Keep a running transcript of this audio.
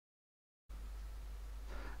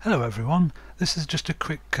Hello everyone, this is just a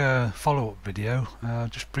quick follow-up video.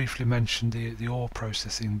 Just briefly mentioned the ore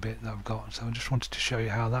processing bit that I've got, so I just wanted to show you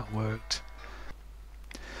how that worked.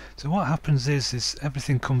 So what happens is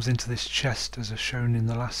everything comes into this chest as shown in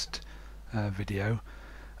the last video,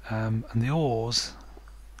 and the ores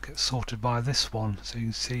get sorted by this one. So you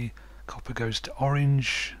can see copper goes to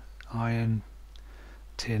orange, iron,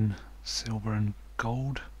 tin, silver and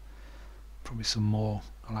gold. Probably some more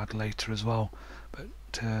I'll add later as well, but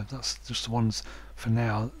that's just the ones for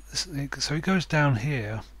now. So it goes down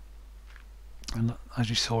here, and as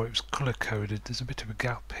you saw, it was colour coded. There's a bit of a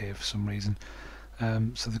gap here for some reason.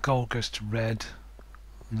 So the gold goes to red,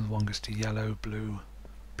 another one goes to yellow, blue,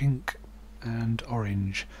 pink and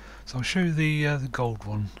orange. So I'll show you the gold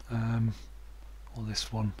one, or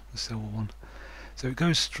this one, the silver one. So it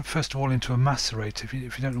goes first of all into a macerator. If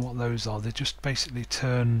you don't know what those are, they just basically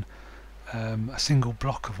turn a single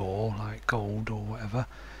block of ore, like gold or whatever,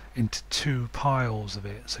 into two piles of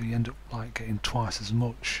it, so you end up like getting twice as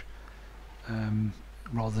much,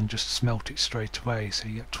 rather than just smelt it straight away, so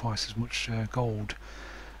you get twice as much gold.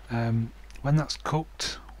 When that's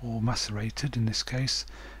cooked or macerated, in this case,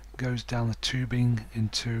 it goes down the tubing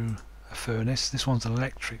into a furnace. This one's an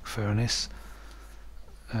electric furnace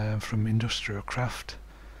from Industrial Craft,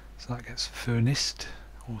 so that gets furnaced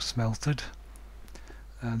or smelted.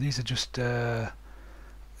 These are just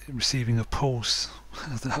receiving a pulse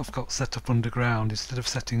that I've got set up underground instead of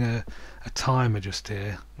setting a timer just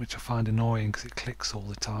here, which I find annoying because it clicks all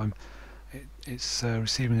the time. It's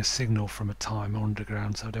receiving a signal from a timer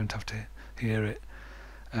underground, so I don't have to hear it.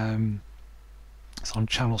 It's on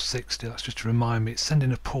channel 60. That's just to remind me. It's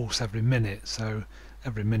sending a pulse every minute, so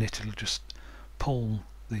every minute it'll just pull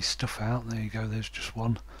the stuff out. There you go, there's just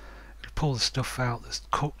one. It'll pull the stuff out that's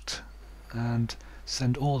cooked and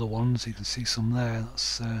send all the ones. You can see some there.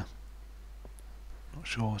 That's not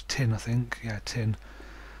sure, tin, I think. Yeah, tin.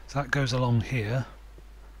 So that goes along here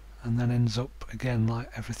and then ends up again like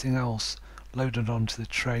everything else, loaded onto the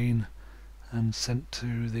train and sent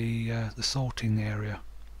to the sorting area.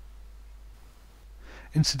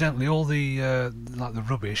 Incidentally, all the like the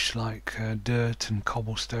rubbish, like dirt and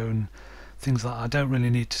cobblestone, things like that, I don't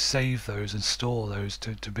really need to save those and store those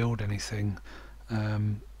to build anything.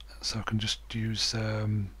 So I can just use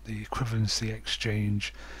the equivalency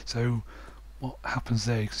exchange. So what happens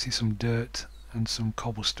there, you can see some dirt and some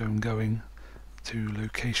cobblestone going to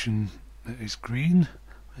location that is green,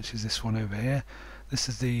 which is this one over here. This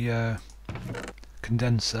is the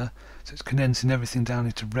condenser, so it's condensing everything down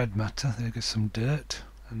into red matter. There goes some dirt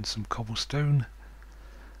and some cobblestone.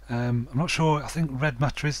 I'm not sure, I think red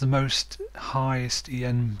matter is the most highest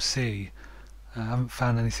EMC. I haven't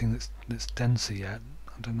found anything that's denser yet.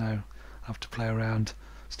 I don't know, I have to play around.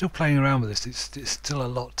 Still playing around with this, it's still a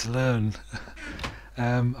lot to learn.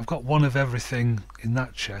 I've got one of everything in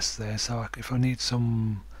that chest there, so if I need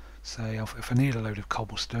some, say if I need a load of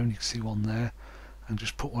cobblestone, you can see one there, and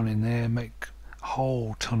just put one in there, make a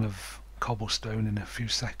whole ton of cobblestone in a few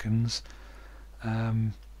seconds.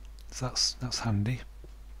 So that's handy.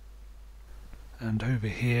 And over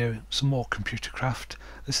here, some more computercraft.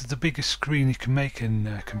 This is the biggest screen you can make in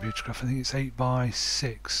computercraft. I think it's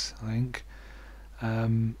 8x6, I think.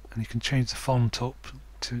 And you can change the font up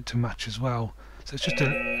to match as well. So it's just a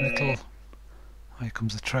little... Oh, here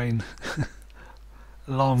comes the train.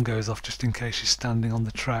 Alarm goes off just in case you're standing on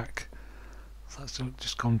the track. So that's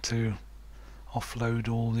just gone to offload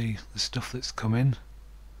all the stuff that's come in.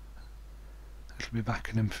 It'll be back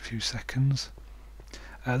in a few seconds.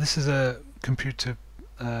 This is a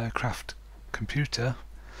computercraft computer.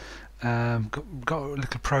 Got a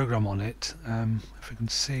little program on it. If we can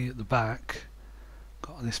see at the back,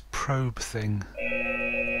 got this probe thing.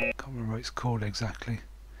 Can't remember what it's called exactly.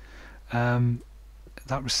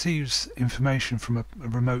 That receives information from a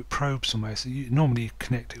remote probe somewhere. So you normally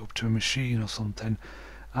connect it up to a machine or something.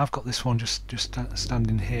 I've got this one just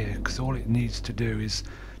standing here because all it needs to do is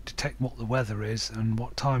detect what the weather is and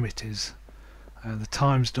what time it is. The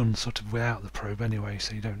time's done sort of without the probe anyway,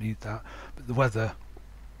 so you don't need that, but the weather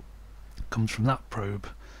comes from that probe,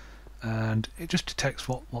 and it just detects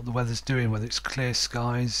what the weather's doing, whether it's clear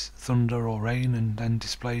skies, thunder or rain, and then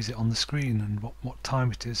displays it on the screen and what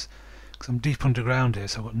time it is. Because I'm deep underground here,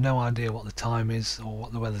 so I've got no idea what the time is or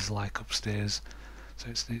what the weather's like upstairs, so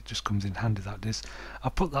it just comes in handy, that is. I'll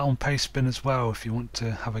put that on Pastebin as well if you want to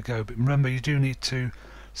have a go, but remember you do need to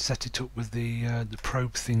set it up with the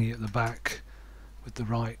probe thingy at the back with the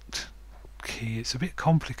right key. It's a bit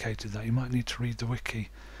complicated, that you might need to read the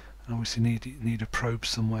wiki, and obviously need a probe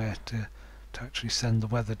somewhere to actually send the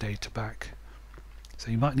weather data back.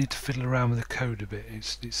 So you might need to fiddle around with the code a bit.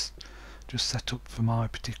 It's just set up for my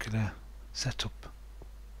particular setup.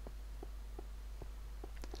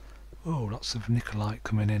 Oh, lots of nickelite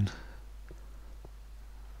coming in.